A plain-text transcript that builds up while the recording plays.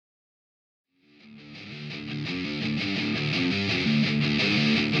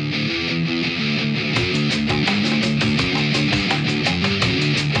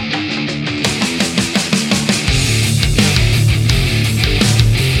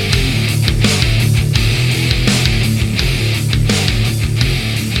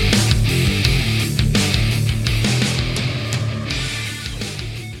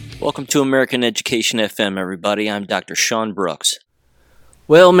to American Education FM, everybody. I'm Dr. Sean Brooks.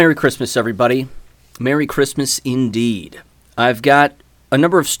 Well, Merry Christmas, everybody. Merry Christmas indeed. I've got a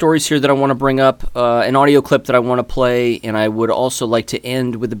number of stories here that I want to bring up, an audio clip that I want to play, and I would also like to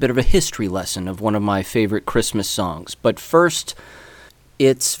end with a bit of a history lesson of one of my favorite Christmas songs. But first,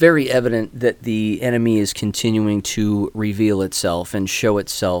 it's very evident that the enemy is continuing to reveal itself and show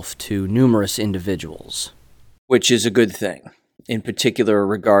itself to numerous individuals, which is a good thing, in particular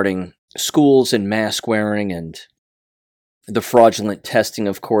regarding schools and mask wearing and the fraudulent testing,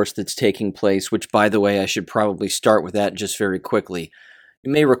 of course, that's taking place, which, by the way, I should probably start with that just very quickly.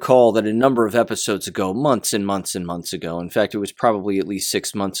 You may recall that a number of episodes ago, months and months and months ago, in fact, it was probably at least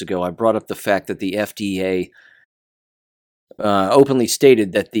 6 months ago, I brought up the fact that the FDA openly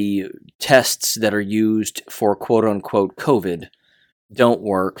stated that the tests that are used for quote-unquote COVID don't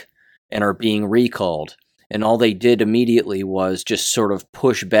work and are being recalled. And all they did immediately was just sort of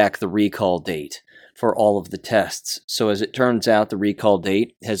push back the recall date for all of the tests. So as it turns out, the recall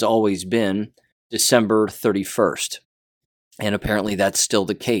date has always been December 31st. And apparently that's still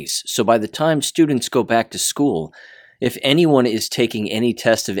the case. So by the time students go back to school, if anyone is taking any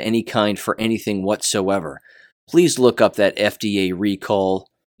test of any kind for anything whatsoever, please look up that FDA recall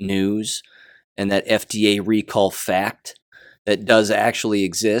news and that FDA recall fact that does actually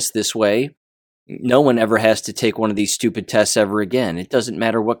exist. This way, no one ever has to take one of these stupid tests ever again. It doesn't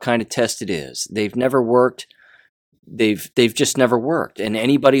matter what kind of test it is. They've never worked. They've just never worked. And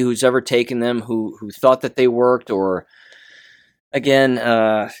anybody who's ever taken them who thought that they worked, or again,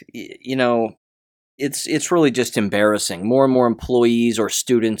 it's really just embarrassing. More and more employees or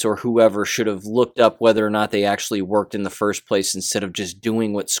students or whoever should have looked up whether or not they actually worked in the first place instead of just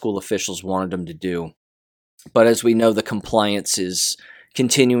doing what school officials wanted them to do. But as we know, the compliance is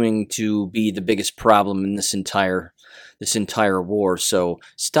continuing to be the biggest problem in this entire war. So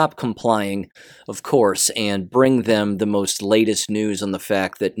stop complying, of course, and bring them the most latest news on the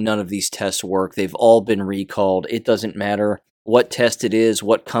fact that none of these tests work. They've all been recalled. It doesn't matter what test it is,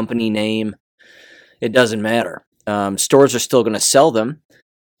 what company name. It doesn't matter. Stores are still going to sell them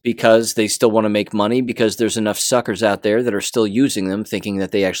because they still want to make money, because there's enough suckers out there that are still using them thinking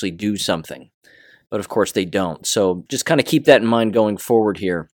that they actually do something. But of course they don't. So just kind of keep that in mind going forward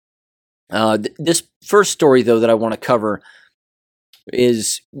here. This first story, though, that I want to cover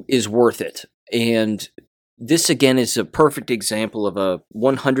is worth it. And this, again, is a perfect example of a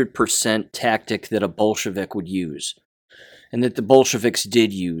 100% tactic that a Bolshevik would use, and that the Bolsheviks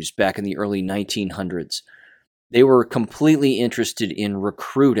did use back in the early 1900s. They were completely interested in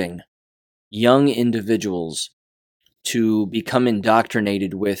recruiting young individuals to become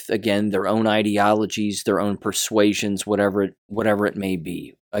indoctrinated with, again, their own ideologies, their own persuasions, whatever it may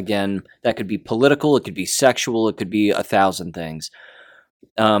be. Again, that could be political, it could be sexual, it could be 1,000 things.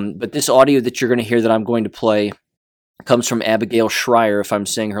 But this audio that you're going to hear that I'm going to play comes from Abigail Shrier, if I'm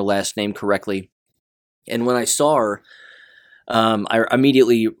saying her last name correctly. And when I saw her, I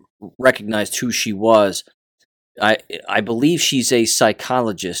immediately recognized who she was. I believe she's a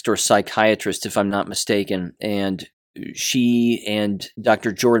psychologist or psychiatrist, if I'm not mistaken, and she and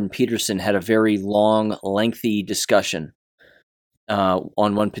Dr. Jordan Peterson had a very long, lengthy discussion on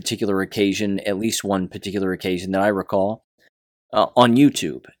one particular occasion, at least one particular occasion that I recall, on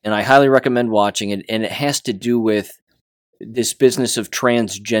YouTube. And I highly recommend watching it, and it has to do with this business of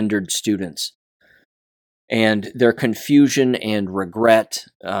transgendered students and their confusion and regret,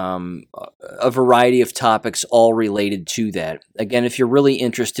 a variety of topics all related to that. Again, if you're really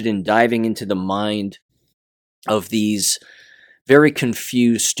interested in diving into the mind of these very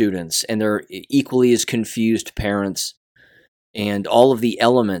confused students and their equally as confused parents and all of the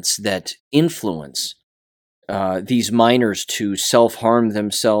elements that influence these minors to self-harm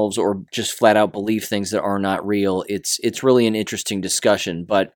themselves or just flat out believe things that are not real, it's really an interesting discussion.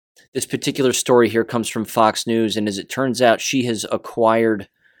 But this particular story here comes from Fox News, and as it turns out, she has acquired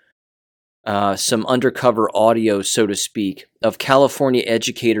some undercover audio, so to speak, of California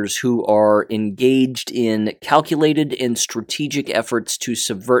educators who are engaged in calculated and strategic efforts to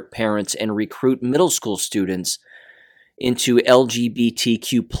subvert parents and recruit middle school students into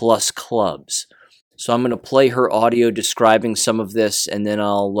LGBTQ plus clubs. So I'm going to play her audio describing some of this, and then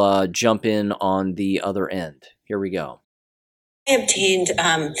I'll jump in on the other end. Here we go. I obtained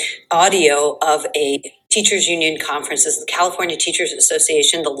audio of a teachers union conference. This is the California Teachers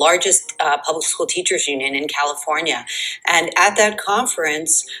Association, the largest public school teachers union in California. And at that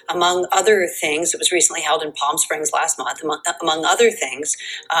conference, among other things, it was recently held in Palm Springs last month, among other things,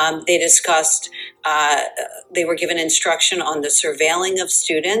 they discussed they were given instruction on the surveilling of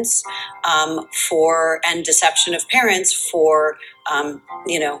students and deception of parents for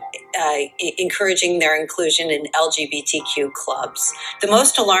encouraging their inclusion in LGBTQ clubs. The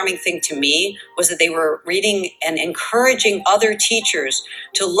most alarming thing to me was that they were reading and encouraging other teachers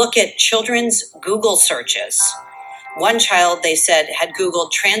to look at children's Google searches. One child, they said, had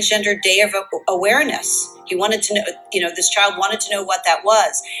Googled Transgender Day of Awareness. He wanted to know, this child wanted to know what that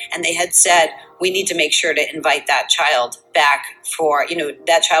was. And they had said, we need to make sure to invite that child back for,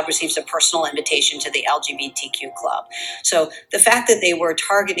 that child receives a personal invitation to the LGBTQ club. So the fact that they were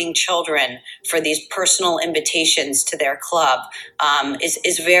targeting children for these personal invitations to their club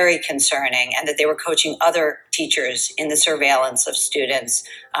is very concerning, and that they were coaching other teachers in the surveillance of students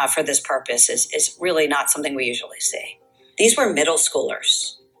for this purpose is really not something we usually see. These were middle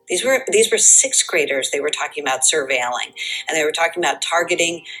schoolers. These were sixth graders they were talking about surveilling, and they were talking about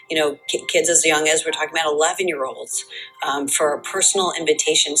targeting, kids as young as, we're talking about 11-year-olds for personal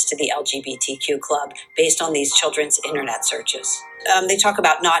invitations to the LGBTQ club based on these children's internet searches. They talk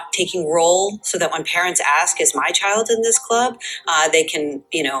about not taking roll, so that when parents ask, is my child in this club, they can,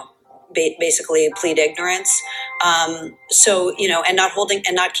 basically plead ignorance. And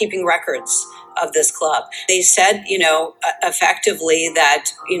not keeping records of this club. They said, effectively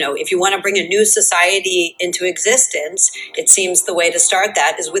that, if you want to bring a new society into existence, it seems the way to start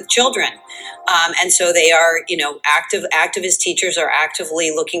that is with children. And so they are, activist teachers are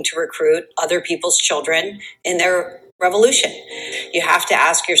actively looking to recruit other people's children in their revolution. You have to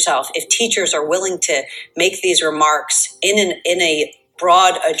ask yourself, if teachers are willing to make these remarks in a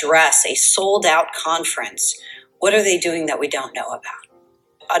broad address, a sold out conference, what are they doing that we don't know about?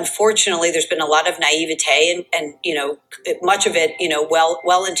 Unfortunately, there's been a lot of naivete and much of it,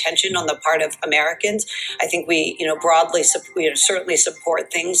 well-intentioned on the part of Americans. I think we, broadly, certainly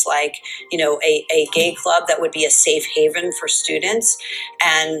support things like, a gay club that would be a safe haven for students,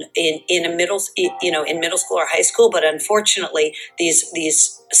 and in middle school or high school. But unfortunately,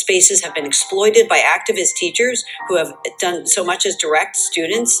 these spaces have been exploited by activist teachers who have done so much as direct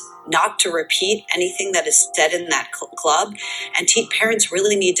students not to repeat anything that is said in that club. And parents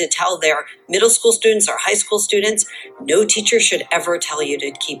really need to tell their middle school students or high school students, no teacher should ever tell you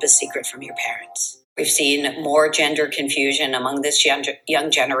to keep a secret from your parents. We've seen more gender confusion among this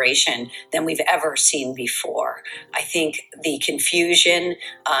young generation than we've ever seen before. I think the confusion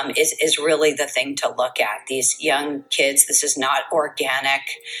is really the thing to look at. These young kids, this is not organic.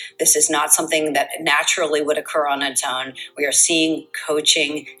 This is not something that naturally would occur on its own. We are seeing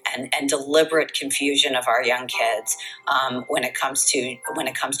coaching and deliberate confusion of our young kids when it comes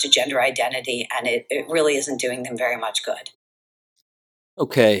to gender identity, and it really isn't doing them very much good.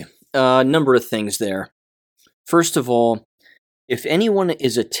 Okay. A number of things there. First of all, if anyone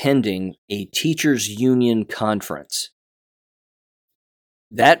is attending a teachers' union conference,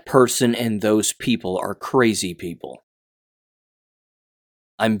 that person and those people are crazy people.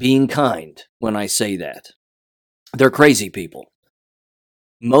 I'm being kind when I say that. They're crazy people.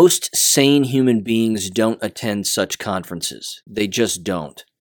 Most sane human beings don't attend such conferences. They just don't.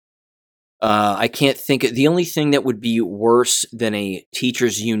 I can't think. The only thing that would be worse than a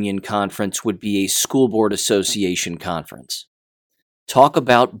teachers' union conference would be a school board association conference. Talk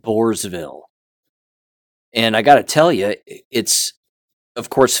about Boresville. And I got to tell you, it's,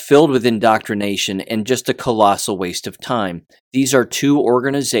 of course, filled with indoctrination and just a colossal waste of time. These are two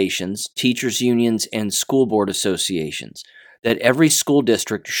organizations, teachers' unions and school board associations, that every school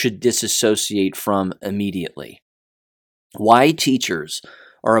district should disassociate from immediately. Why teachers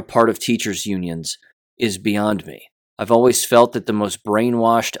are a part of teachers' unions is beyond me. I've always felt that the most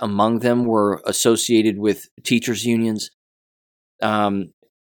brainwashed among them were associated with teachers' unions. Again,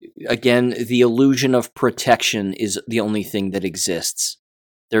 the illusion of protection is the only thing that exists.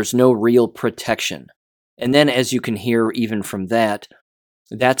 There's no real protection. And then, as you can hear even from that,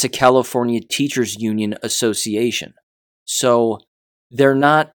 that's a California Teachers Union Association. So they're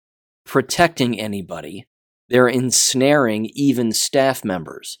not protecting anybody. They're ensnaring even staff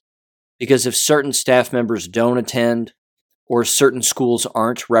members, because if certain staff members don't attend or certain schools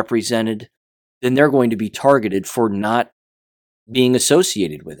aren't represented, then they're going to be targeted for not being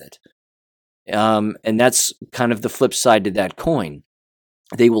associated with it. And that's kind of the flip side to that coin.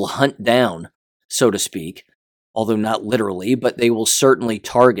 They will hunt down, so to speak, although not literally, but they will certainly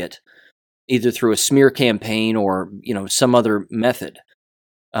target either through a smear campaign or, some other method.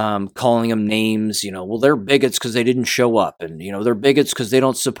 Calling them names, well, they're bigots because they didn't show up, and, they're bigots because they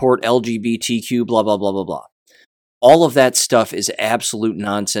don't support LGBTQ, blah, blah, blah, blah, blah. All of that stuff is absolute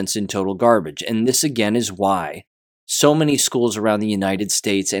nonsense and total garbage. And this, again, is why so many schools around the United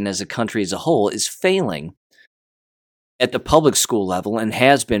States and as a country as a whole is failing at the public school level and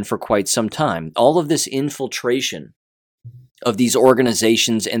has been for quite some time. All of this infiltration of these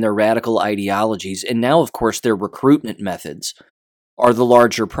organizations and their radical ideologies, and now, of course, their recruitment methods, are the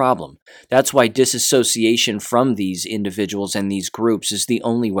larger problem. That's why disassociation from these individuals and these groups is the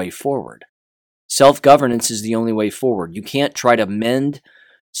only way forward. Self-governance is the only way forward. You can't try to mend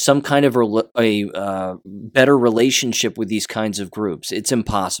some kind of a better relationship with these kinds of groups. It's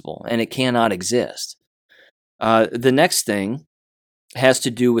impossible, and it cannot exist. The next thing has to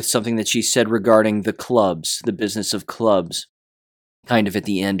do with something that she said regarding the clubs, the business of clubs, kind of at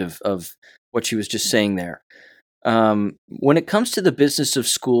the end of what she was just saying there. When it comes to the business of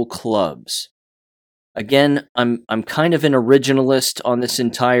school clubs, again, I'm kind of an originalist on this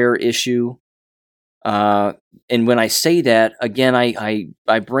entire issue. And when I say that, again,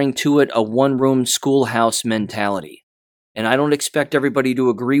 I bring to it a one-room schoolhouse mentality. And I don't expect everybody to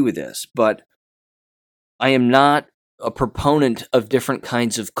agree with this, but I am not a proponent of different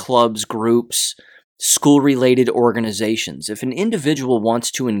kinds of clubs, groups, school-related organizations. If an individual wants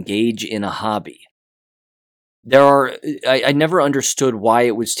to engage in a hobby, I never understood why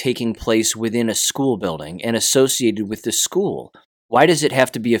it was taking place within a school building and associated with the school. Why does it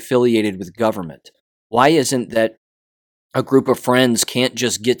have to be affiliated with government? Why isn't that a group of friends can't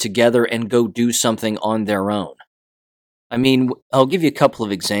just get together and go do something on their own? I mean, I'll give you a couple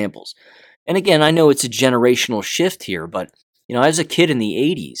of examples. And again, I know it's a generational shift here, but as a kid in the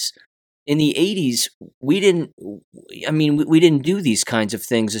 80s, we didn't do these kinds of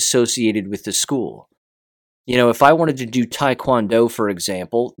things associated with the school. If I wanted to do Taekwondo, for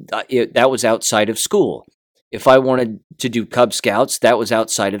example, that was outside of school. If I wanted to do Cub Scouts, that was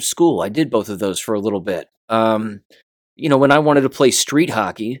outside of school. I did both of those for a little bit. When I wanted to play street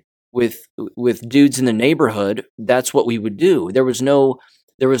hockey with dudes in the neighborhood, that's what we would do. There was no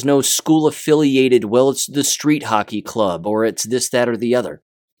school affiliated, well, it's the street hockey club or it's this, that, or the other.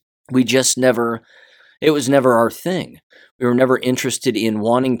 It was never our thing. We were never interested in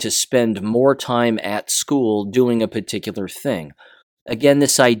wanting to spend more time at school doing a particular thing. Again,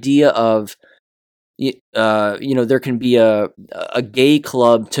 this idea of, there can be a gay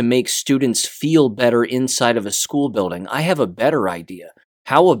club to make students feel better inside of a school building. I have a better idea.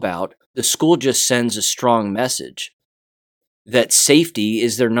 How about the school just sends a strong message that safety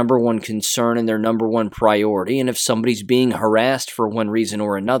is their number one concern and their number one priority, and if somebody's being harassed for one reason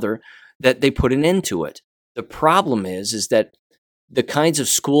or another, that they put an end to it. The problem is that the kinds of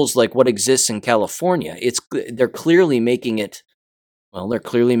schools like what exists in California, they're clearly making it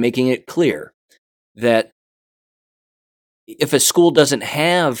clear that if a school doesn't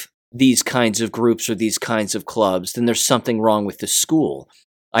have these kinds of groups or these kinds of clubs, then there's something wrong with the school.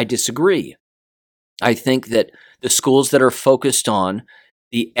 I disagree. I think that the schools that are focused on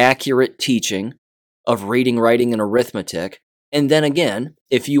the accurate teaching of reading, writing, and arithmetic, and then again,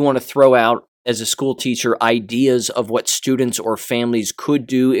 if you want to throw out as a school teacher ideas of what students or families could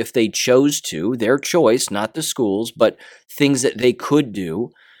do if they chose to, their choice, not the schools, but things that they could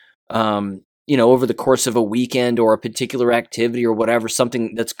do, over the course of a weekend or a particular activity or whatever,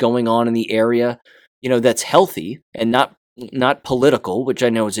 something that's going on in the area, that's healthy and not political, which I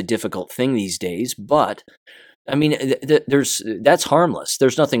know is a difficult thing these days, but I mean, that's harmless.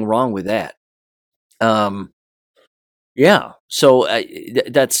 There's nothing wrong with that. So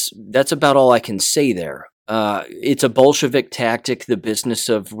that's about all I can say there. It's a Bolshevik tactic, the business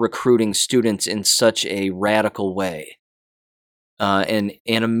of recruiting students in such a radical way, and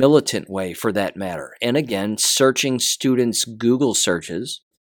a militant way for that matter. And again, searching students' Google searches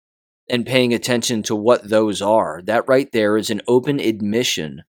and paying attention to what those are, that right there is an open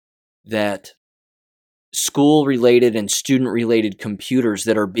admission that school-related and student-related computers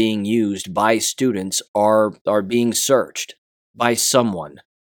that are being used by students are being searched by someone,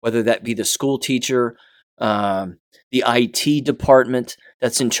 whether that be the school teacher, the IT department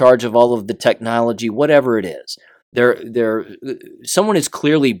that's in charge of all of the technology, whatever it is. Someone is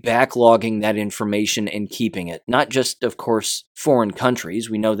clearly backlogging that information and keeping it. Not just, of course, foreign countries.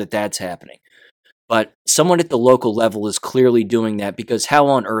 We know that that's happening. But someone at the local level is clearly doing that, because how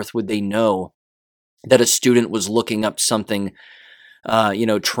on earth would they know that a student was looking up something,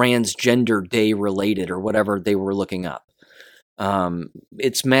 transgender day related or whatever they were looking up?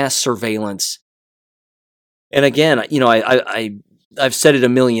 It's mass surveillance. And again, I've said it a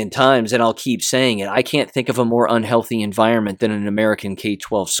million times and I'll keep saying it. I can't think of a more unhealthy environment than an American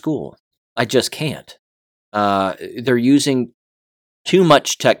K-12 school. I just can't. They're using too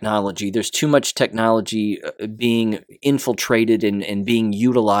much technology. There's too much technology being infiltrated and being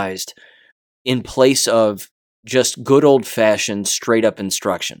utilized in place of just good old-fashioned, straight-up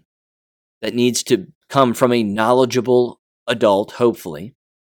instruction that needs to come from a knowledgeable adult, hopefully,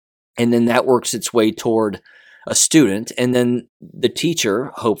 and then that works its way toward a student, and then the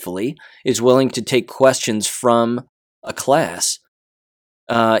teacher, hopefully, is willing to take questions from a class,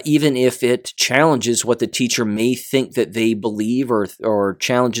 even if it challenges what the teacher may think that they believe or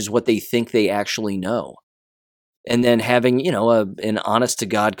challenges what they think they actually know. And then having, an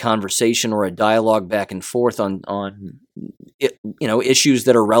honest-to-God conversation or a dialogue back and forth on issues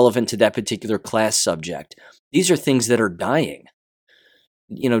that are relevant to that particular class subject. These are things that are dying.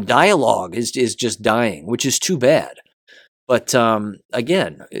 Dialogue is just dying, which is too bad. But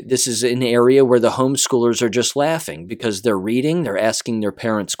again, this is an area where the homeschoolers are just laughing because they're reading, they're asking their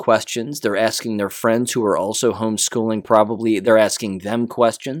parents questions, they're asking their friends who are also homeschooling, probably they're asking them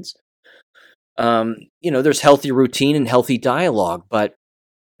questions. There's healthy routine and healthy dialogue, but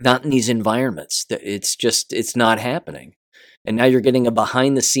not in these environments. It's not happening. And now you're getting a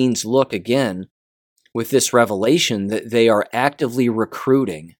behind-the-scenes look again with this revelation that they are actively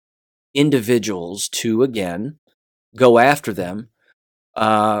recruiting individuals to, again, go after them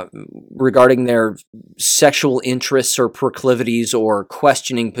regarding their sexual interests or proclivities or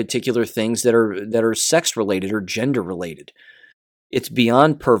questioning particular things that are sex-related or gender-related. It's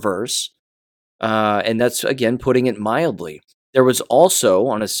beyond perverse, and that's, again, putting it mildly. There was also,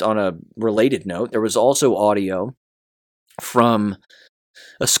 on a related note, there was also audio from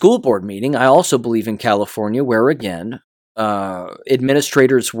a school board meeting, I also believe in California, where, again,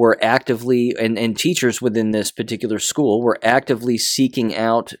 administrators were actively, and teachers within this particular school were actively seeking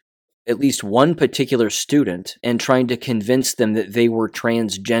out at least one particular student and trying to convince them that they were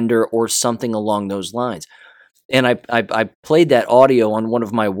transgender or something along those lines. And I played that audio on one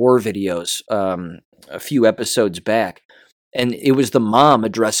of my war videos a few episodes back, and it was the mom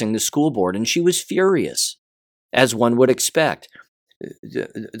addressing the school board, and she was furious, as one would expect.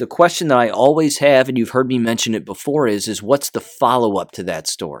 The question that I always have, and you've heard me mention it before, is what's the follow-up to that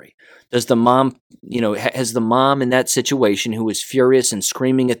story? Does the mom, has the mom in that situation who was furious and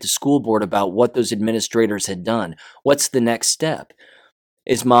screaming at the school board about what those administrators had done, what's the next step?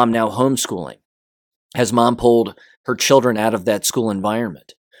 Is mom now homeschooling? Has mom pulled her children out of that school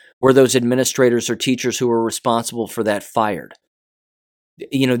environment? Were those administrators or teachers who were responsible for that fired?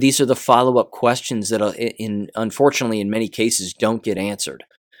 These are the follow-up questions that, unfortunately, in many cases, don't get answered.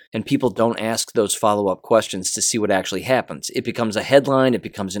 And people don't ask those follow-up questions to see what actually happens. It becomes a headline, it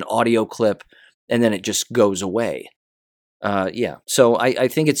becomes an audio clip, and then it just goes away. So I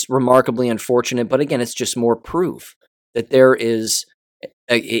think it's remarkably unfortunate, but again, it's just more proof that there is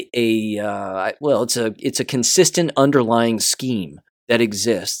it's a consistent underlying scheme that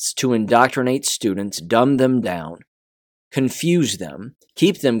exists to indoctrinate students, dumb them down, confuse them,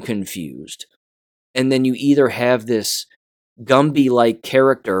 keep them confused, and then you either have this Gumby-like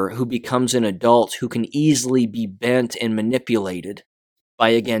character who becomes an adult who can easily be bent and manipulated by,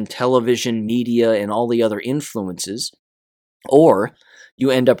 again, television, media, and all the other influences, or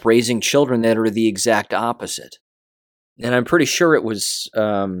you end up raising children that are the exact opposite. And I'm pretty sure it was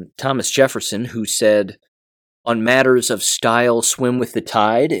Thomas Jefferson who said, "On matters of style, swim with the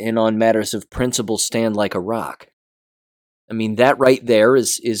tide, and on matters of principle, stand like a rock." I mean, that right there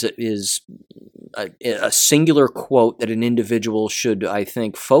is a singular quote that an individual should, I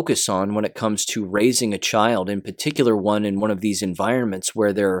think, focus on when it comes to raising a child, in particular one in one of these environments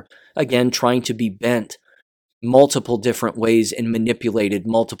where they're, again, trying to be bent multiple different ways and manipulated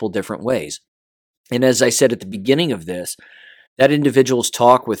multiple different ways. And as I said at the beginning of this, that individual's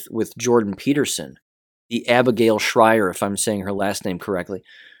talk with Jordan Peterson, the Abigail Schreier, if I'm saying her last name correctly,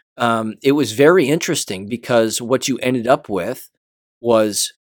 it was very interesting because what you ended up with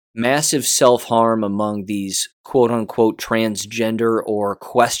was massive self-harm among these quote-unquote transgender or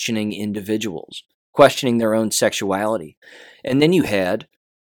questioning individuals, questioning their own sexuality. And then you had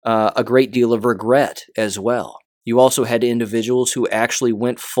a great deal of regret as well. You also had individuals who actually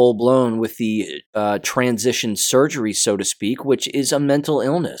went full-blown with the transition surgery, so to speak, which is a mental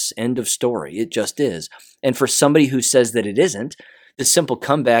illness. End of story. It just is. And for somebody who says that it isn't, the simple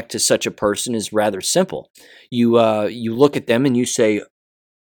comeback to such a person is rather simple. You look at them and you say,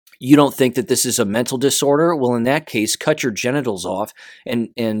 "You don't think that this is a mental disorder? Well, in that case, cut your genitals off and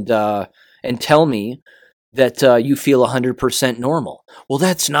tell me that you feel 100% normal." "Well,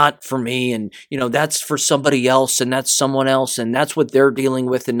 that's not for me, and that's for somebody else, and that's someone else, and that's what they're dealing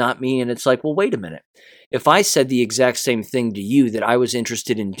with, and not me." And it's like, well, wait a minute. If I said the exact same thing to you, that I was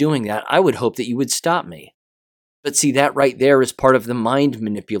interested in doing that, I would hope that you would stop me. But see, that right there is part of the mind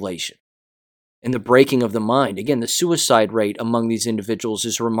manipulation. and the breaking of the mind. Again, the suicide rate among these individuals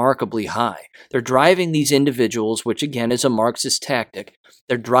is remarkably high. They're driving these individuals, which again is a Marxist tactic,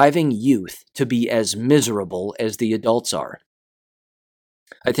 they're driving youth to be as miserable as the adults are.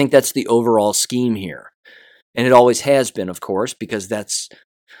 I think that's the overall scheme here. And it always has been, of course, because that's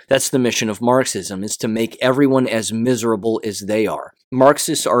the mission of Marxism, is to make everyone as miserable as they are.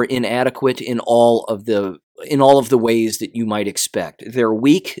 Marxists are inadequate in all of the ways that you might expect. They're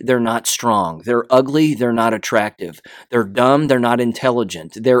weak, they're not strong. They're ugly, they're not attractive. They're dumb, they're not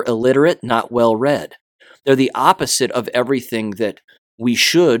intelligent. They're illiterate, not well-read. They're the opposite of everything that we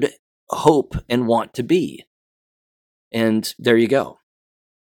should hope and want to be. And there you go.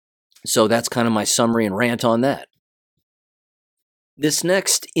 So that's kind of my summary and rant on that. This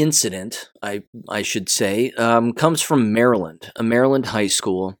next incident, I should say, comes from Maryland, a Maryland high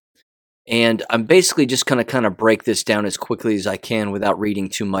school. And I'm basically just going to kind of break this down as quickly as I can without reading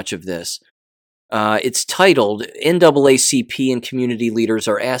too much of this. It's titled, NAACP and community leaders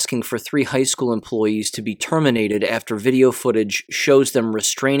are asking for 3 high school employees to be terminated after video footage shows them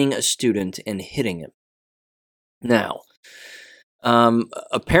restraining a student and hitting him. Now,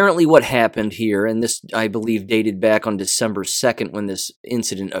 apparently what happened here, and this I believe dated back on December 2nd when this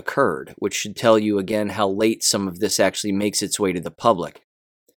incident occurred, which should tell you again how late some of this actually makes its way to the public.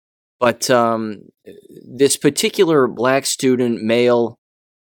 But this particular black student, male,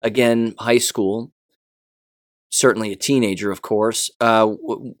 again, high school, certainly a teenager, of course,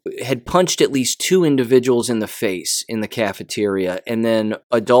 had punched at least 2 individuals in the face in the cafeteria. And then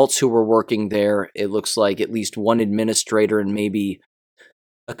adults who were working there, it looks like at least one administrator and maybe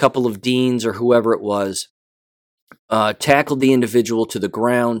a couple of deans or whoever it was, tackled the individual to the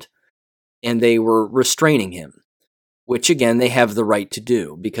ground, and they were restraining him. Which, again, they have the right to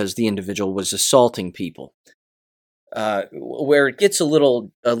do because the individual was assaulting people. Where it gets a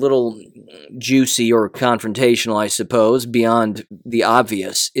little juicy or confrontational, I suppose, beyond the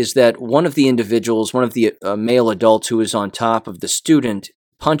obvious, is that one of the individuals, one of the male adults who is on top of the student,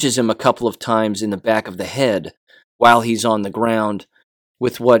 punches him a couple of times in the back of the head while he's on the ground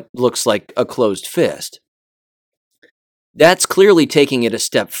with what looks like a closed fist. That's clearly taking it a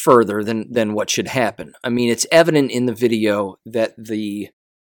step further than what should happen. I mean, it's evident in the video that the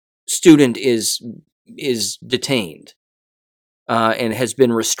student is detained and has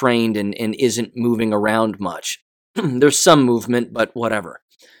been restrained and isn't moving around much. There's some movement, but whatever.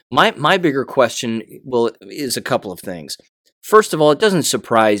 My bigger question is a couple of things. First of all, it doesn't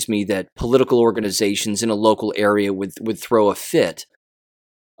surprise me that political organizations in a local area would throw a fit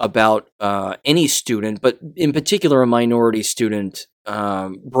about any student, but in particular a minority student,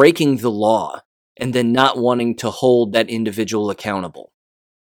 breaking the law and then not wanting to hold that individual accountable.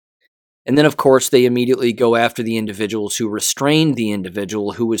 And then, of course, they immediately go after the individuals who restrained the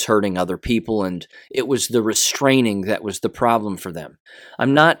individual who was hurting other people, and it was the restraining that was the problem for them.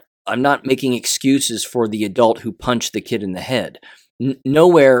 I'm not making excuses for the adult who punched the kid in the head.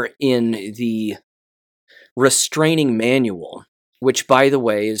 Nowhere in the restraining manual, which, by the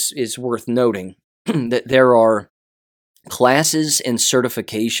way, is worth noting, that there are classes and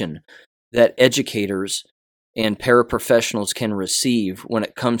certification that educators and paraprofessionals can receive when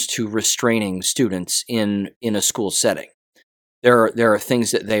it comes to restraining students in a school setting. There are things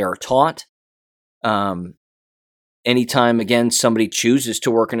that they are taught. Anytime, again, somebody chooses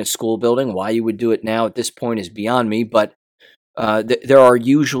to work in a school building, why you would do it now at this point is beyond me, but there are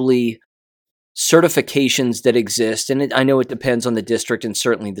usually certifications that exist, and I know it depends on the district and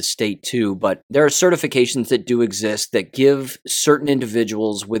certainly the state too, but there are certifications that do exist that give certain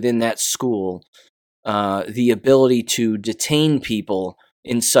individuals within that school the ability to detain people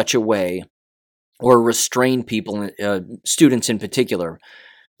in such a way, or restrain people, students in particular,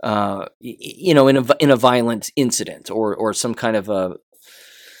 in a violent incident or some kind of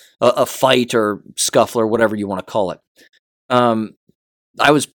a fight or scuffle or whatever you want to call it. I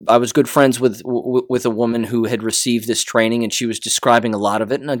was good friends with a woman who had received this training, and she was describing a lot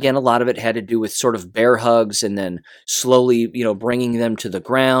of it. And again, a lot of it had to do with sort of bear hugs and then slowly, bringing them to the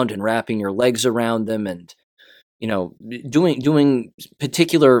ground and wrapping your legs around them and, doing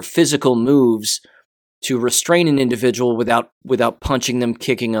particular physical moves to restrain an individual without punching them,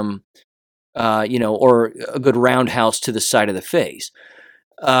 kicking them, or a good roundhouse to the side of the face.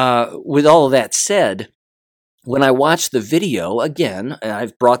 With all of that said, when I watched the video, again, and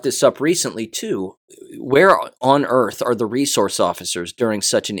I've brought this up recently too, where on earth are the resource officers during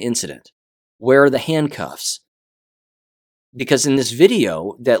such an incident? Where are the handcuffs? Because in this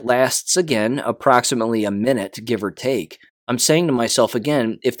video that lasts, again, approximately a minute, give or take, I'm saying to myself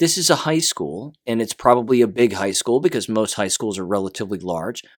again, if this is a high school, and it's probably a big high school because most high schools are relatively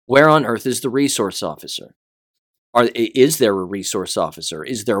large, where on earth is the resource officer? Is there a resource officer?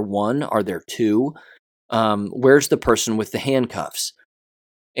 Is there one? Are there two? Where's the person with the handcuffs?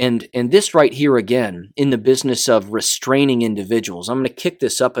 And this right here again, in the business of restraining individuals, I'm going to kick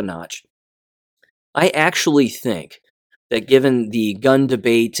this up a notch. I actually think that given the gun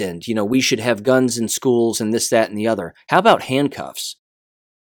debate and, we should have guns in schools and this, that, and the other, how about handcuffs?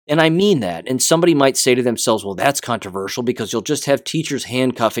 And I mean that. And somebody might say to themselves, well, that's controversial because you'll just have teachers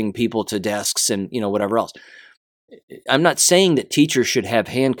handcuffing people to desks and, whatever else. I'm not saying that teachers should have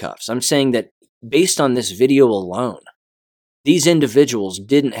handcuffs. I'm saying that based on this video alone, these individuals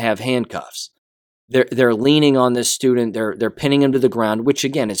didn't have handcuffs. They're leaning on this student. They're pinning him to the ground, which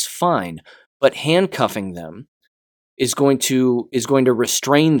again is fine. But handcuffing them is going to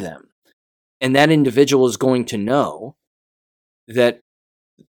restrain them, and that individual is going to know that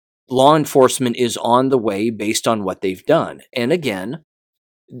law enforcement is on the way based on what they've done. And again,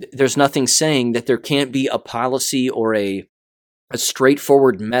 there's nothing saying that there can't be a policy or a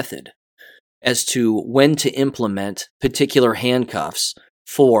straightforward method as to when to implement particular handcuffs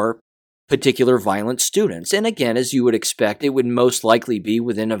for particular violent students. And again, as you would expect, it would most likely be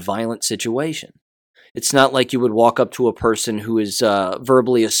within a violent situation. It's not like you would walk up to a person who is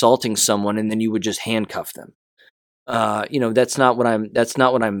verbally assaulting someone and then you would just handcuff them. That's not what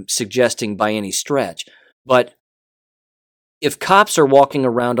I'm suggesting by any stretch. But if cops are walking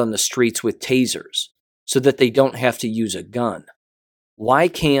around on the streets with tasers so that they don't have to use a gun, why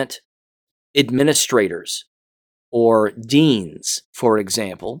can't administrators or deans, for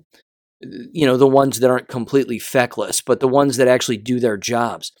example, the ones that aren't completely feckless, but the ones that actually do their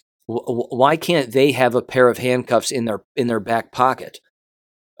jobs, why can't they have a pair of handcuffs in their back pocket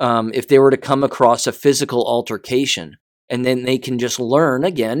if they were to come across a physical altercation? And then they can just learn.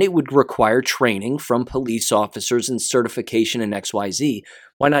 Again, it would require training from police officers and certification and XYZ.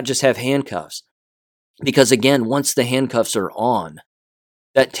 Why not just have handcuffs? Because again, once the handcuffs are on,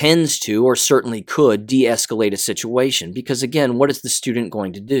 that tends to, or certainly could, de-escalate a situation. Because again, what is the student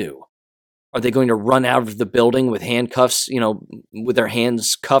going to do? Are they going to run out of the building with handcuffs, with their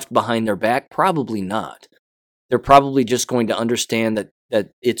hands cuffed behind their back? Probably not. They're probably just going to understand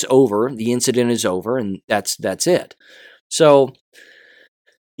that it's over, the incident is over, and that's it. So,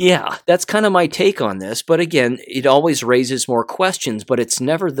 yeah, that's kind of my take on this. But again, it always raises more questions, but it's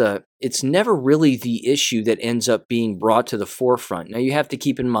never really the issue that ends up being brought to the forefront. Now, you have to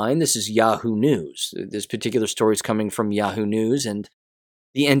keep in mind, this is Yahoo News. This particular story is coming from Yahoo News, and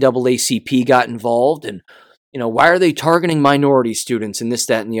the NAACP got involved, and why are they targeting minority students and this,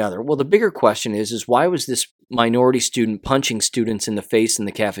 that, and the other? Well, the bigger question is why was this minority student punching students in the face in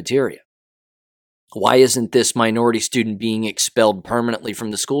the cafeteria? Why isn't this minority student being expelled permanently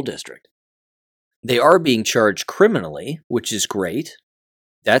from the school district? They are being charged criminally, which is great.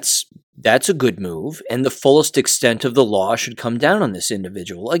 That's a good move, and the fullest extent of the law should come down on this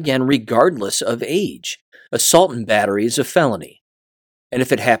individual, again, regardless of age. Assault and battery is a felony. And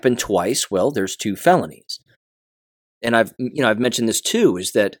if it happened twice, well, there's 2 felonies. And I've mentioned this too,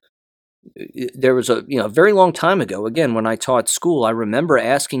 is that there was a very long time ago, again, when I taught school, I remember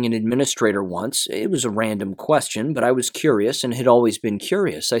asking an administrator once, it was a random question, but I was curious and had always been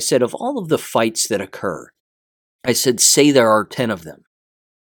curious. I said, of all of the fights that occur, I said, say there are 10 of them.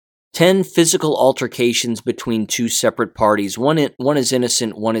 10 physical altercations between 2 separate parties. One is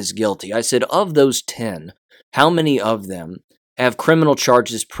innocent, one is guilty. I said, of those 10, how many of them have criminal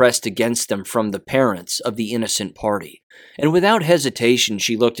charges pressed against them from the parents of the innocent party? And without hesitation,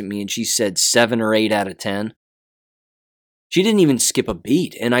 she looked at me and she said 7 or 8 out of 10. She didn't even skip a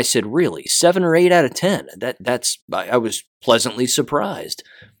beat. And I said, really, 7 or 8 out of 10? I was pleasantly surprised.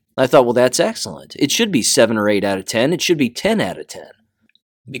 I thought, well, that's excellent. It should be 7 or 8 out of 10. It should be 10 out of 10.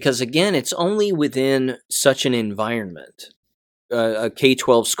 Because again, it's only within such an environment, a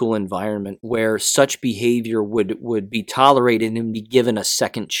K-12 school environment, where such behavior would be tolerated and be given a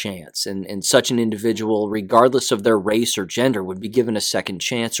second chance. And such an individual, regardless of their race or gender, would be given a second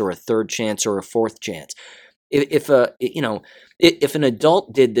chance or a third chance or a fourth chance. If an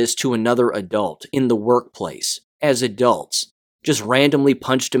adult did this to another adult in the workplace, as adults, just randomly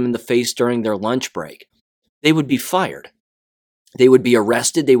punched them in the face during their lunch break, they would be fired. They would be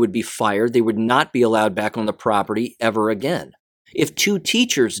arrested, they would be fired, they would not be allowed back on the property ever again. If 2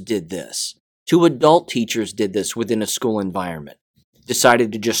 teachers did this, 2 adult teachers did this within a school environment,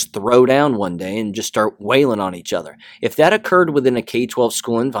 decided to just throw down one day and just start wailing on each other, if that occurred within a K-12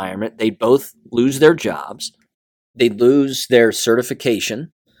 school environment, they'd both lose their jobs, they'd lose their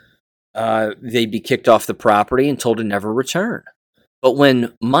certification, they'd be kicked off the property and told to never return. But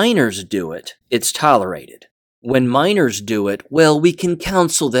when minors do it, it's tolerated. When minors do it, well, we can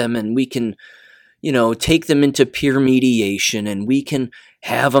counsel them and we can, take them into peer mediation and we can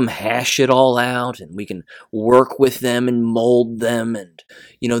have them hash it all out and we can work with them and mold them and,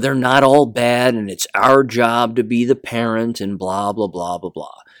 they're not all bad and it's our job to be the parent and blah, blah, blah, blah,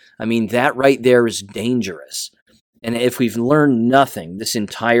 blah. I mean, that right there is dangerous. And if we've learned nothing this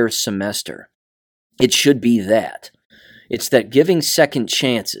entire semester, it should be that. It's that giving second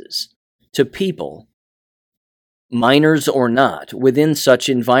chances to people, minors or not, within such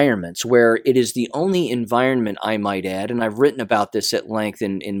environments where it is the only environment, I might add, and I've written about this at length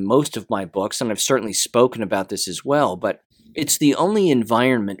in most of my books, and I've certainly spoken about this as well, but it's the only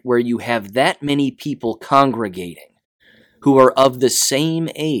environment where you have that many people congregating who are of the same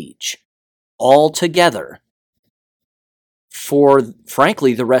age all together for,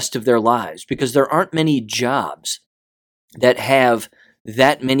 frankly, the rest of their lives, because there aren't many jobs that have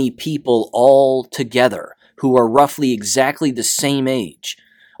that many people all together who are roughly exactly the same age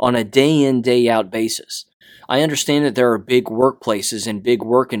on a day-in, day-out basis. I understand that there are big workplaces and big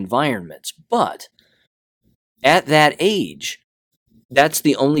work environments, but at that age, that's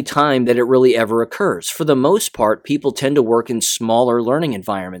the only time that it really ever occurs. For the most part, people tend to work in smaller learning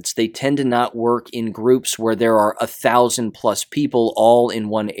environments. They tend to not work in groups where there are 1,000+ people all in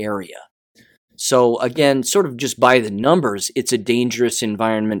one area. So again, sort of just by the numbers, it's a dangerous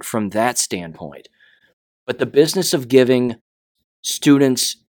environment from that standpoint. But the business of giving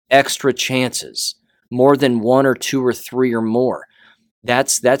students extra chances, more than 1 or 2 or 3 or more,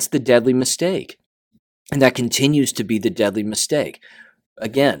 that's the deadly mistake. And that continues to be the deadly mistake.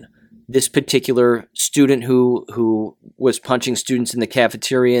 Again, this particular student who was punching students in the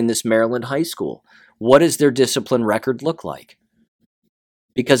cafeteria in this Maryland high school, what does their discipline record look like?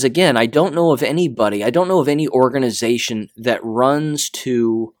 Because again, I don't know of any organization that runs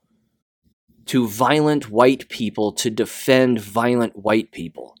to violent white people to defend violent white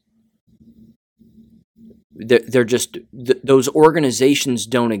people. They're just, those organizations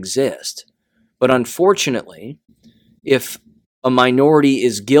don't exist. But unfortunately, if a minority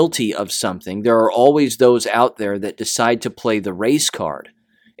is guilty of something, there are always those out there that decide to play the race card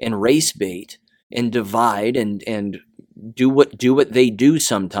and race bait and divide and do what they do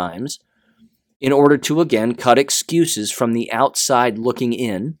sometimes in order to, again, cut excuses from the outside looking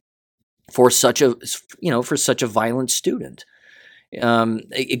in for such a violent student.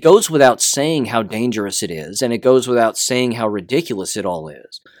 It goes without saying how dangerous it is, and it goes without saying how ridiculous it all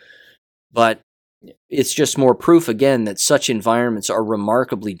is. But it's just more proof, again, that such environments are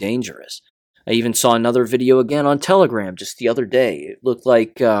remarkably dangerous. I even saw another video again on Telegram just the other day. It looked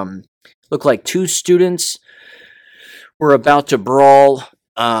like 2 students were about to brawl.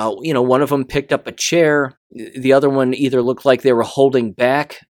 One of them picked up a chair. The other one either looked like they were holding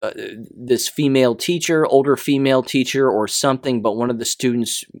back this older female teacher or something, but one of the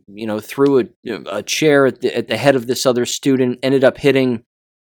students, threw a chair at the head of this other student, ended up hitting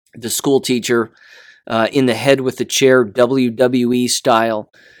the school teacher in the head with the chair, WWE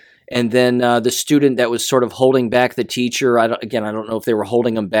style. And then the student that was sort of holding back the teacher, I don't know if they were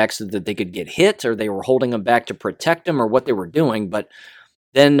holding him back so that they could get hit or they were holding him back to protect him or what they were doing. But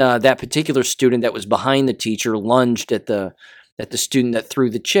then that particular student that was behind the teacher lunged at the student that threw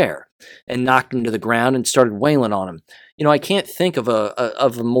the chair and knocked him to the ground and started wailing on him. I can't think of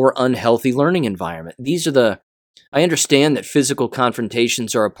a more unhealthy learning environment. I understand that physical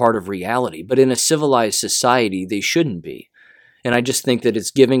confrontations are a part of reality, but in a civilized society, they shouldn't be. And I just think that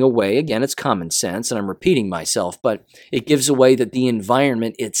it's giving away, again, it's common sense, and I'm repeating myself, but it gives away that the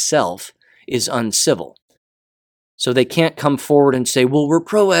environment itself is uncivil. So they can't come forward and say, well, we're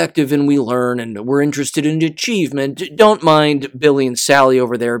proactive and we learn and we're interested in achievement. Don't mind Billy and Sally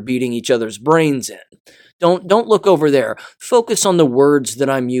over there beating each other's brains in. Don't look over there. Focus on the words that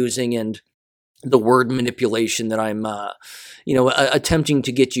I'm using and the word manipulation that I'm, attempting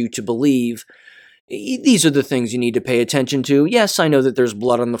to get you to believe. These are the things you need to pay attention to. Yes, I know that there's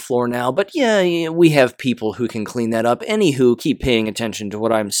blood on the floor now, but yeah, we have people who can clean that up. Anywho, keep paying attention to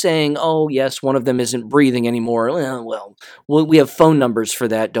what I'm saying. Oh, yes, one of them isn't breathing anymore. Well, we have phone numbers for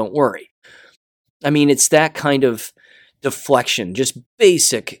that. Don't worry. I mean, it's that kind of deflection, just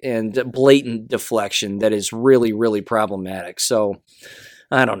basic and blatant deflection that is really, really problematic. So,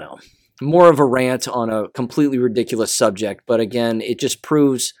 I don't know. More of a rant on a completely ridiculous subject, but again, it just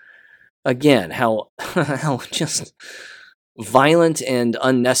proves again how just violent and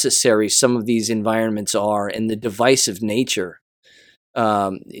unnecessary some of these environments are, and the divisive nature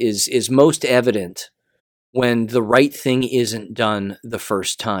is most evident when the right thing isn't done the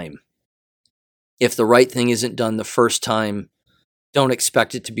first time. If the right thing isn't done the first time, don't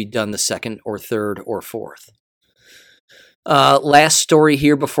expect it to be done the second or third or fourth. Last story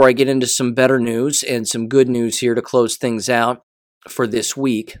here before I get into some better news and some good news here to close things out for this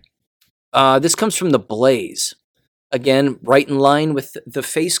week. This comes from The Blaze. Again, right in line with the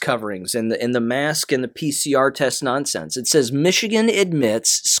face coverings and the mask and the PCR test nonsense. It says, Michigan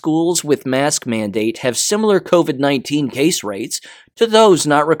admits schools with mask mandate have similar COVID-19 case rates to those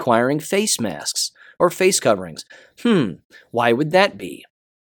not requiring face masks or face coverings. Why would that be?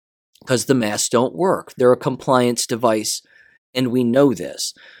 Because the masks don't work. They're a compliance device, and we know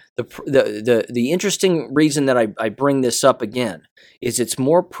this. The interesting reason that I bring this up again is it's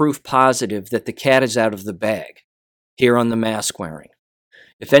more proof positive that the cat is out of the bag here on the mask wearing.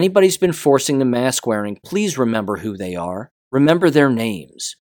 If anybody's been forcing the mask wearing, please remember who they are. Remember their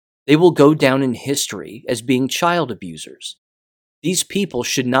names. They will go down in history as being child abusers. These people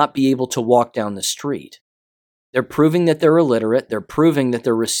should not be able to walk down the street. They're proving that they're illiterate. They're proving that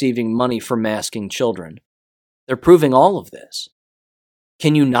they're receiving money for masking children. They're proving all of this.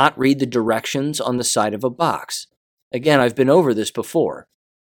 Can you not read the directions on the side of a box? Again, I've been over this before.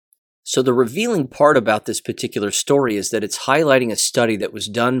 So the revealing part about this particular story is that it's highlighting a study that was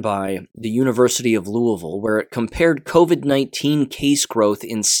done by the University of Louisville, where it compared COVID-19 case growth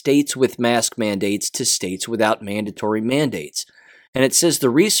in states with mask mandates to states without mandatory mandates. And it says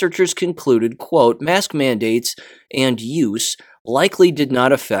the researchers concluded, quote, mask mandates and use likely did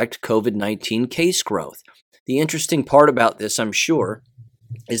not affect COVID-19 case growth. The interesting part about this, I'm sure,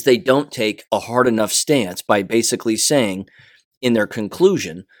 is they don't take a hard enough stance by basically saying, in their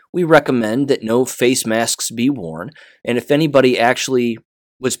conclusion, we recommend that no face masks be worn, and if anybody actually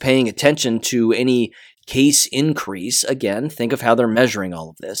was paying attention to any case increase, again, think of how they're measuring all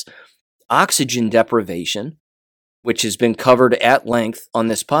of this, oxygen deprivation, which has been covered at length on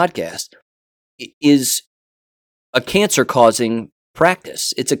this podcast, is a cancer-causing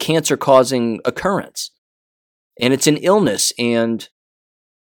practice. It's a cancer-causing occurrence, and it's an illness and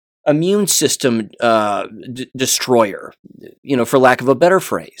immune system destroyer, for lack of a better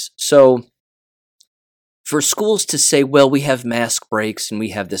phrase. So for schools to say, well, we have mask breaks and we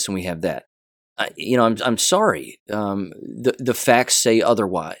have this and we have that, I'm sorry. The facts say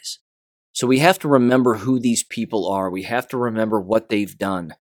otherwise. So we have to remember who these people are. We have to remember what they've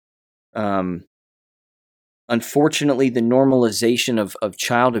done. Unfortunately, the normalization of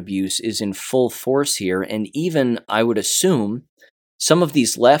child abuse is in full force here. And even, I would assume, some of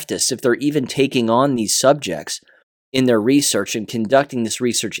these leftists, if they're even taking on these subjects in their research and conducting this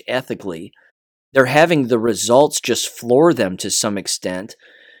research ethically, they're having the results just floor them to some extent.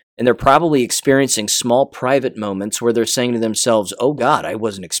 And they're probably experiencing small private moments where they're saying to themselves, oh God, I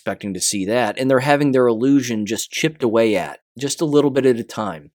wasn't expecting to see that. And they're having their illusion just chipped away at, just a little bit at a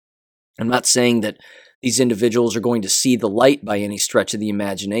time. I'm not saying that these individuals are going to see the light by any stretch of the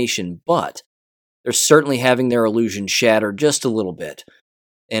imagination, but they're certainly having their illusion shattered just a little bit.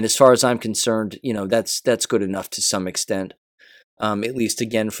 And as far as I'm concerned, that's good enough to some extent, at least,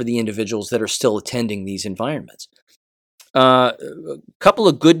 again, for the individuals that are still attending these environments. A couple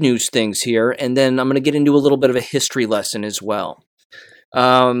of good news things here, and then I'm going to get into a little bit of a history lesson as well.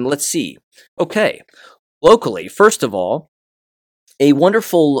 Let's see. Okay. Locally, first of all, a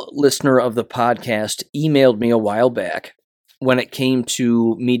wonderful listener of the podcast emailed me a while back when it came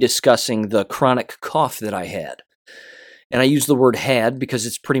to me discussing the chronic cough that I had. And I use the word had because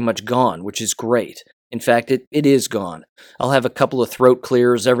it's pretty much gone, which is great. In fact, it is gone. I'll have a couple of throat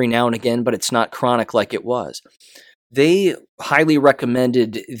clears every now and again, but it's not chronic like it was. They highly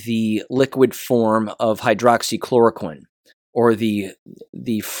recommended the liquid form of hydroxychloroquine, or the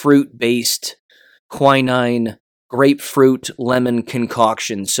fruit-based quinine grapefruit lemon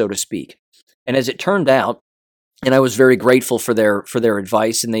concoction, so to speak. And as it turned out, and I was very grateful for their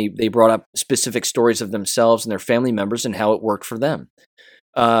advice, and they brought up specific stories of themselves and their family members and how it worked for them.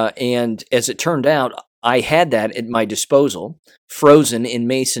 And as it turned out, I had that at my disposal, frozen in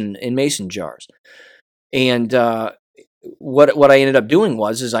mason jars. And what I ended up doing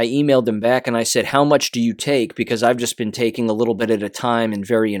was I emailed them back and I said, how much do you take? Because I've just been taking a little bit at a time and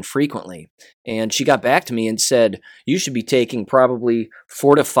very infrequently. And she got back to me and said, you should be taking probably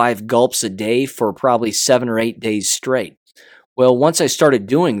 4 to 5 gulps a day for probably 7 or 8 days straight. Well, once I started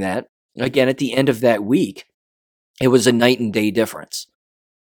doing that, again, at the end of that week, it was a night and day difference.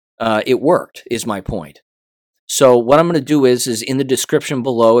 It worked, is my point. So what I'm going to do is in the description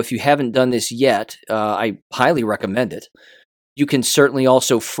below, if you haven't done this yet, I highly recommend it. You can certainly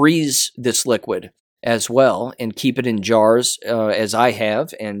also freeze this liquid as well and keep it in jars, as I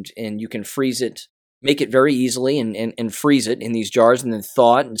have, and you can freeze it make it very easily and freeze it in these jars and then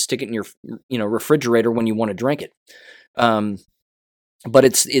thaw it and stick it in your refrigerator when you want to drink it. But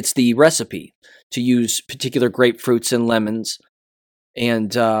it's the recipe to use particular grapefruits and lemons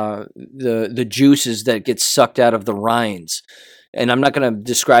and the juices that get sucked out of the rinds. And I'm not going to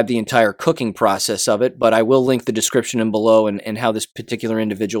describe the entire cooking process of it, but I will link the description in below and how this particular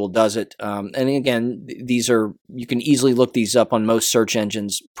individual does it. And again, you can easily look these up on most search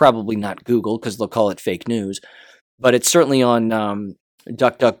engines, probably not Google because they'll call it fake news, but it's certainly on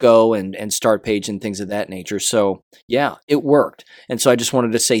DuckDuckGo and Startpage and things of that nature. So yeah, it worked. And so I just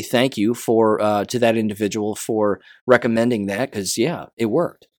wanted to say thank you to that individual for recommending that because yeah, it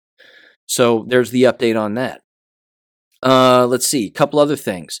worked. So there's the update on that. Let's see, a couple other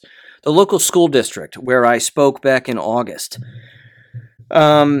things. The local school district where I spoke back in August.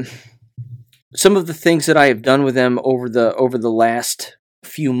 Some of the things that I have done with them over the last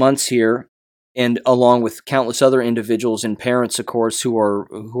few months here, and along with countless other individuals and parents, of course, who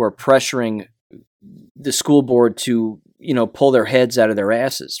are pressuring the school board to pull their heads out of their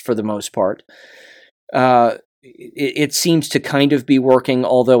asses for the most part. It seems to kind of be working,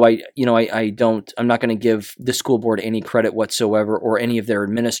 although I'm not going to give the school board any credit whatsoever or any of their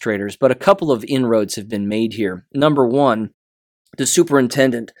administrators, but a couple of inroads have been made here. Number one, the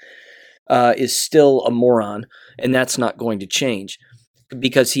superintendent is still a moron, and that's not going to change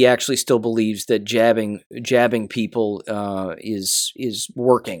because he actually still believes that jabbing people is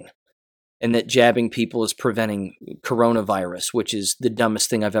working, and that jabbing people is preventing coronavirus, which is the dumbest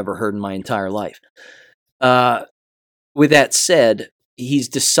thing I've ever heard in my entire life. With that said, he's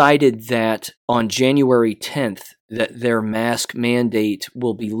decided that on January 10th that their mask mandate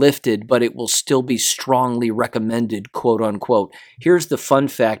will be lifted, but it will still be strongly recommended, quote unquote. Here's the fun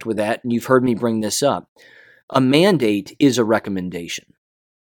fact with that, and you've heard me bring this up. A mandate is a recommendation.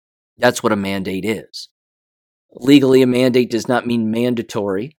 That's what a mandate is. Legally, a mandate does not mean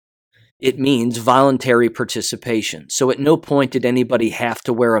mandatory. It means voluntary participation. So at no point did anybody have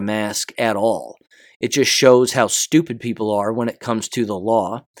to wear a mask at all. It just shows how stupid people are when it comes to the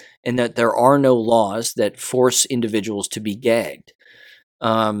law, and that there are no laws that force individuals to be gagged.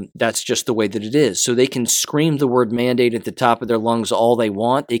 That's just the way that it is. So they can scream the word mandate at the top of their lungs all they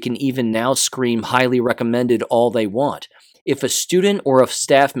want. They can even now scream highly recommended all they want. If a student or a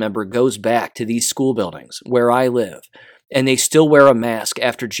staff member goes back to these school buildings where I live, and they still wear a mask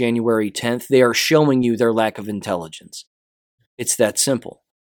after January 10th, they are showing you their lack of intelligence. It's that simple.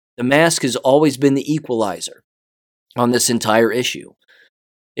 The mask has always been the equalizer on this entire issue.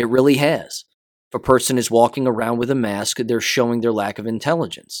 It really has. If a person is walking around with a mask, they're showing their lack of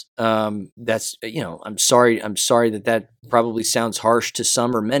intelligence. That's, I'm sorry that probably sounds harsh to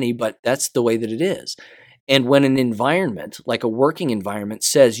some or many, but that's the way that it is. And when an environment, like a working environment,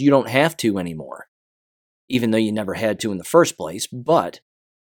 says you don't have to anymore, even though you never had to in the first place, but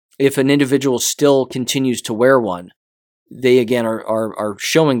if an individual still continues to wear one, they again are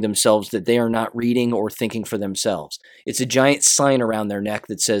showing themselves that they are not reading or thinking for themselves. It's a giant sign around their neck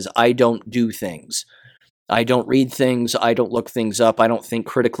that says, I don't do things. I don't read things. I don't look things up. I don't think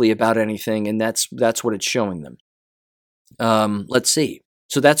critically about anything. And that's what it's showing them. Let's see.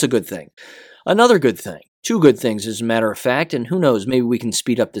 So that's a good thing. Another good thing. Two good things, as a matter of fact. And who knows, maybe we can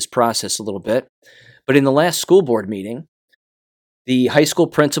speed up this process a little bit. But in the last school board meeting, the high school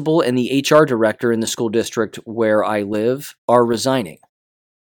principal and the HR director in the school district where I live are resigning,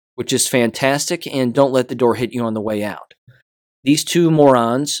 which is fantastic, and don't let the door hit you on the way out. These two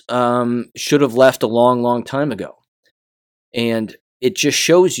morons should have left a long, long time ago. And it just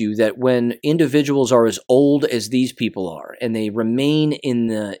shows you that when individuals are as old as these people are, and they remain in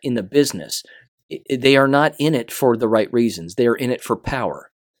the business, they are not in it for the right reasons. They are in it for power.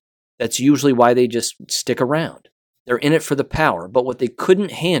 That's usually why they just stick around. They're in it for the power, but what they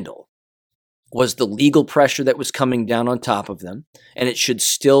couldn't handle was the legal pressure that was coming down on top of them, and it should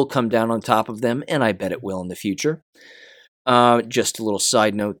still come down on top of them, and I bet it will in the future. Just a little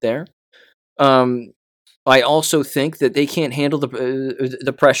side note there. I also think that they can't handle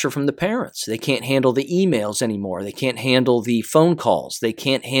the pressure from the parents. They can't handle the emails anymore. They can't handle the phone calls. They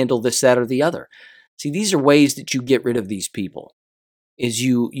can't handle this, that, or the other. See, these are ways that you get rid of these people, is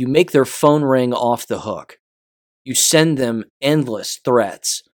you make their phone ring off the hook. You send them endless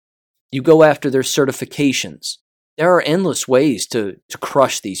threats. You go after their certifications. There are endless ways to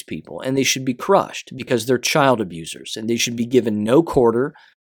crush these people, and they should be crushed because they're child abusers, and they should be given no quarter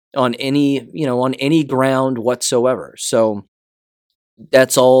on any ground whatsoever. So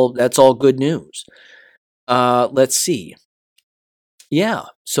that's all good news. Let's see. Yeah,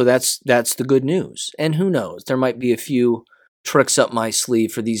 so that's the good news. And who knows? There might be a few tricks up my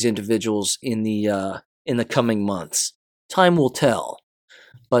sleeve for these individuals in the coming months. Time will tell,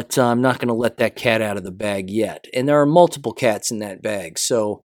 but I'm not going to let that cat out of the bag yet. And there are multiple cats in that bag,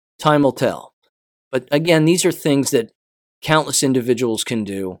 so time will tell. But again, these are things that countless individuals can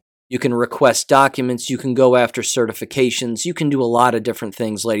do. You can request documents, you can go after certifications, you can do a lot of different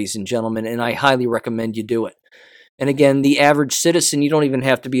things, ladies and gentlemen, and I highly recommend you do it. And again, the average citizen, you don't even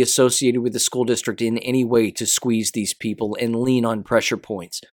have to be associated with the school district in any way to squeeze these people and lean on pressure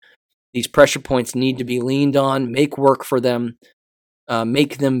points. These pressure points need to be leaned on, make work for them,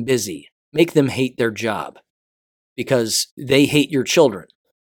 make them busy, make them hate their job because they hate your children.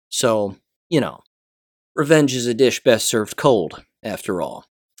 So, revenge is a dish best served cold, after all.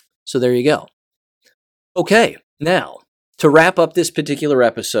 So there you go. Okay, now, to wrap up this particular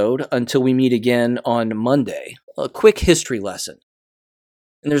episode until we meet again on Monday, a quick history lesson.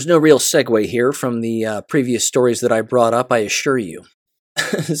 And there's no real segue here from the previous stories that I brought up, I assure you.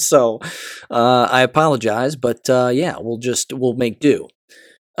 So, I apologize, but we'll make do.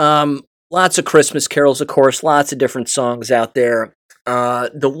 Lots of Christmas carols, of course, lots of different songs out there.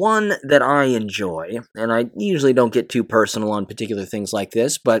 The one that I enjoy, and I usually don't get too personal on particular things like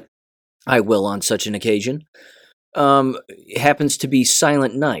this, but I will on such an occasion, happens to be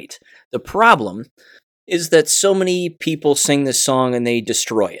Silent Night. The problem is that so many people sing this song and they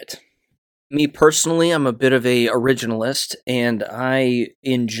destroy it. Me personally, I'm a bit of a originalist, and I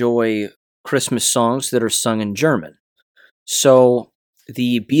enjoy Christmas songs that are sung in German. So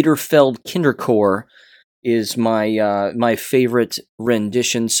the Biederfeld Kinderchor is my favorite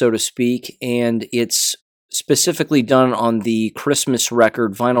rendition, so to speak, and it's specifically done on the Christmas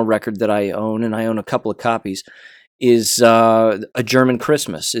vinyl record that I own, and I own a couple of copies, is A German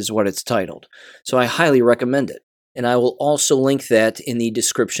Christmas is what it's titled. So I highly recommend it. And I will also link that in the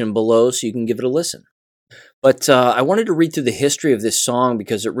description below so you can give it a listen. But I wanted to read through the history of this song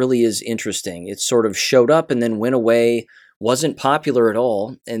because it really is interesting. It sort of showed up and then went away, wasn't popular at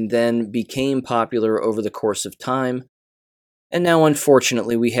all, and then became popular over the course of time. And now,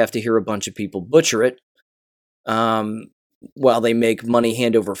 unfortunately, we have to hear a bunch of people butcher it while they make money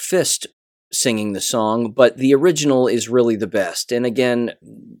hand over fist singing the song. But the original is really the best. And again,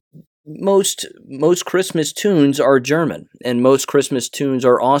 most Christmas tunes are German, and most Christmas tunes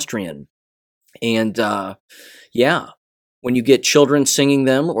are Austrian. And when you get children singing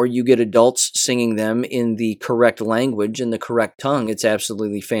them or you get adults singing them in the correct language and the correct tongue, it's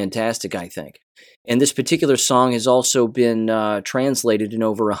absolutely fantastic, I think. And this particular song has also been translated in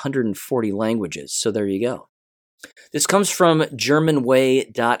over 140 languages, so there you go. This comes from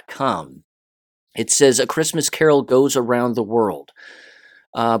Germanway.com. It says, "A Christmas Carol goes around the world.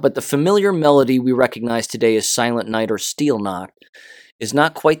 But the familiar melody we recognize today as Silent Night or Stille Nacht is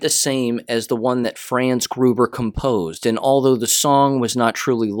not quite the same as the one that Franz Gruber composed, and although the song was not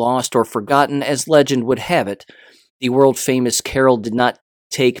truly lost or forgotten as legend would have it, the world-famous carol did not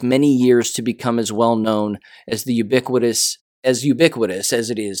take many years to become as well-known as ubiquitous as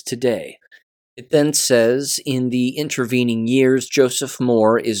it is today." It then says, in the intervening years, Joseph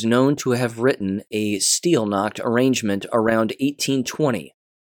Mohr is known to have written a Stille Nacht arrangement around 1820,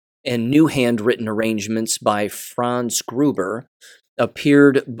 and new handwritten arrangements by Franz Gruber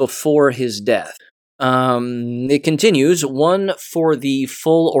appeared before his death. It continues, one for the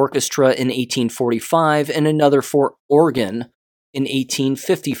full orchestra in 1845 and another for organ in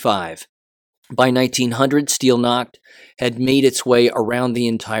 1855. By 1900, Stille Nacht had made its way around the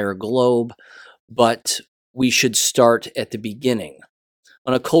entire globe, but we should start at the beginning.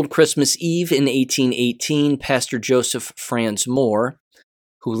 On a cold Christmas Eve in 1818, Pastor Joseph Franz Mohr,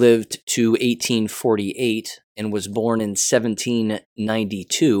 who lived to 1848 and was born in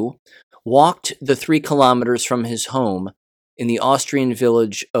 1792, walked the 3 kilometers from his home in the Austrian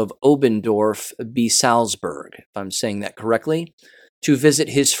village of Obendorf bei Salzburg, if I'm saying that correctly, to visit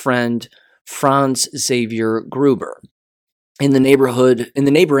his friend Franz Xavier Gruber. In the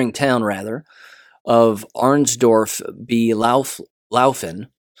neighboring town of Arnsdorf bei Laufen,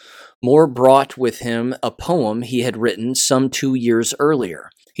 Mohr brought with him a poem he had written some 2 years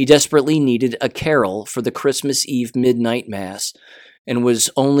earlier. He desperately needed a carol for the Christmas Eve midnight mass and was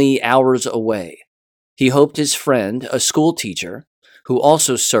only hours away. He hoped his friend, a school teacher, who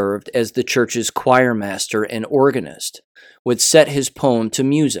also served as the church's choir master and organist, would set his poem to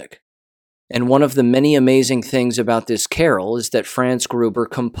music. And one of the many amazing things about this carol is that Franz Gruber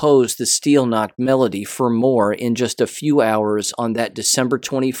composed the Stille Nacht melody for Mohr in just a few hours on that December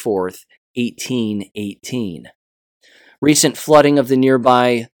 24th, 1818. Recent flooding of the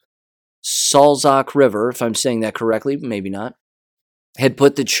nearby Salzach River, if I'm saying that correctly, maybe not, had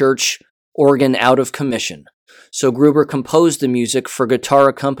put the church organ out of commission. so Gruber composed the music for guitar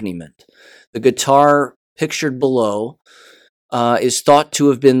accompaniment. The guitar pictured below is thought to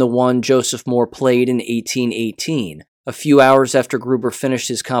have been the one Joseph Moore played in 1818. A few hours after Gruber finished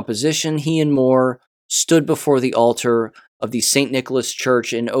his composition, he and Moore stood before the altar of the St. Nicholas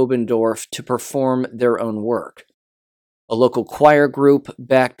Church in Obendorf to perform their own work. A local choir group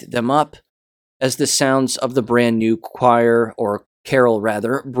backed them up as the sounds of the brand new choir, or carol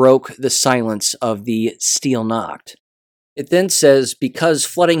rather, broke the silence of the Stille Nacht. It then says, because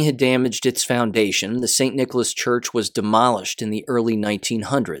flooding had damaged its foundation, the St. Nicholas Church was demolished in the early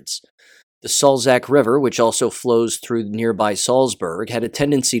 1900s. The Salzach River, which also flows through nearby Salzburg, had a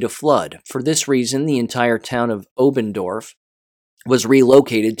tendency to flood. For this reason, the entire town of Obendorf was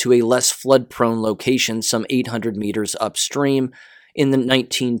relocated to a less flood-prone location some 800 meters upstream in the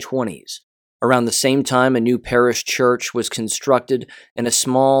 1920s. Around the same time, a new parish church was constructed and a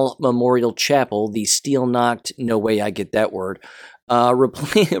small memorial chapel, the Stille Nacht, no way I get that word,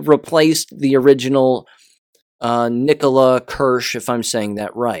 replaced the original Nicola Kirche, if I'm saying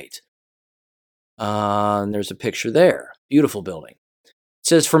that right. And there's a picture there. Beautiful building. It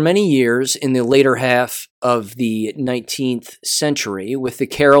says, for many years in the later half of the 19th century, when the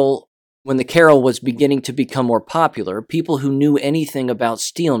carol was beginning to become more popular, people who knew anything about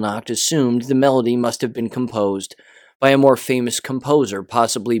Stille Nacht assumed the melody must have been composed by a more famous composer,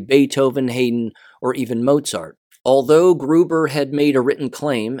 possibly Beethoven, Haydn, or even Mozart. Although Gruber had made a written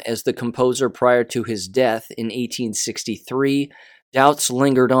claim as the composer prior to his death in 1863, doubts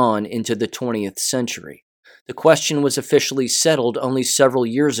lingered on into the 20th century. The question was officially settled only several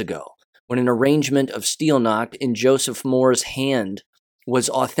years ago, when an arrangement of Stille Nacht in Joseph Moore's hand was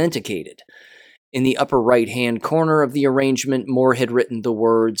authenticated. In the upper right-hand corner of the arrangement, Moore had written the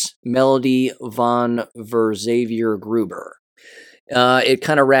words, Melody von Xavier Gruber. It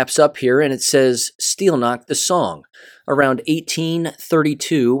kind of wraps up here, and it says, Stille Nacht, the song. Around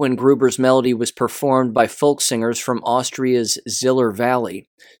 1832, when Gruber's melody was performed by folk singers from Austria's Ziller Valley,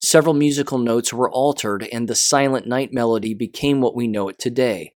 several musical notes were altered, and the Silent Night melody became what we know it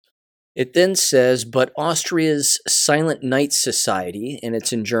today. It then says, but Austria's Silent Night Society, and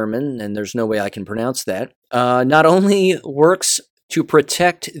it's in German, and there's no way I can pronounce that, not only works to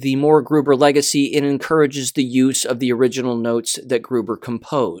protect the Moore Gruber legacy, it encourages the use of the original notes that Gruber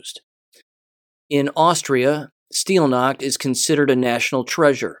composed. In Austria, Stille Nacht is considered a national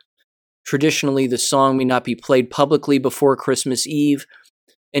treasure. Traditionally, the song may not be played publicly before Christmas Eve,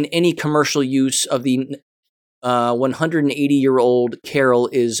 and any commercial use of the 180-year-old carol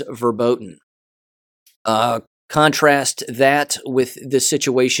is verboten. Contrast that with the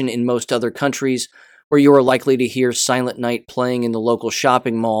situation in most other countries, where you are likely to hear Silent Night playing in the local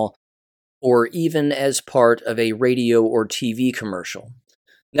shopping mall, or even as part of a radio or TV commercial.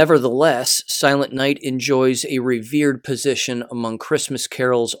 Nevertheless, Silent Night enjoys a revered position among Christmas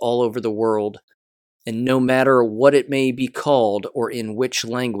carols all over the world, and no matter what it may be called or in which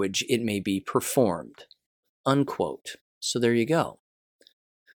language it may be performed. Unquote. So there you go.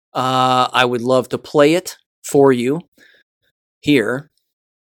 I would love to play it for you here,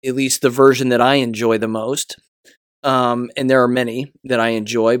 at least the version that I enjoy the most. And there are many that I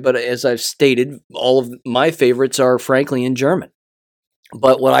enjoy, but as I've stated, all of my favorites are frankly in German.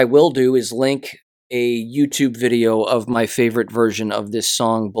 But what I will do is link a YouTube video of my favorite version of this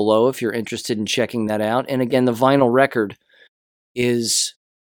song below if you're interested in checking that out. And again, the vinyl record is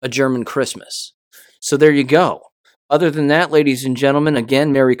A German Christmas. So there you go. Other than that, ladies and gentlemen,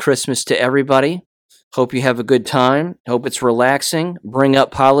 again, Merry Christmas to everybody. Hope you have a good time. Hope it's relaxing. Bring up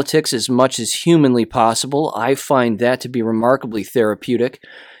politics as much as humanly possible. I find that to be remarkably therapeutic.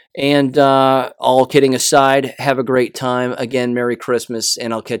 And all kidding aside, have a great time. Again, Merry Christmas,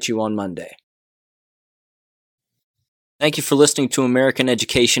 and I'll catch you on Monday. Thank you for listening to American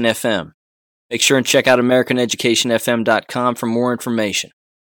Education FM. Make sure and check out AmericanEducationFM.com for more information.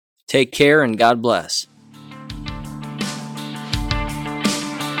 Take care and God bless.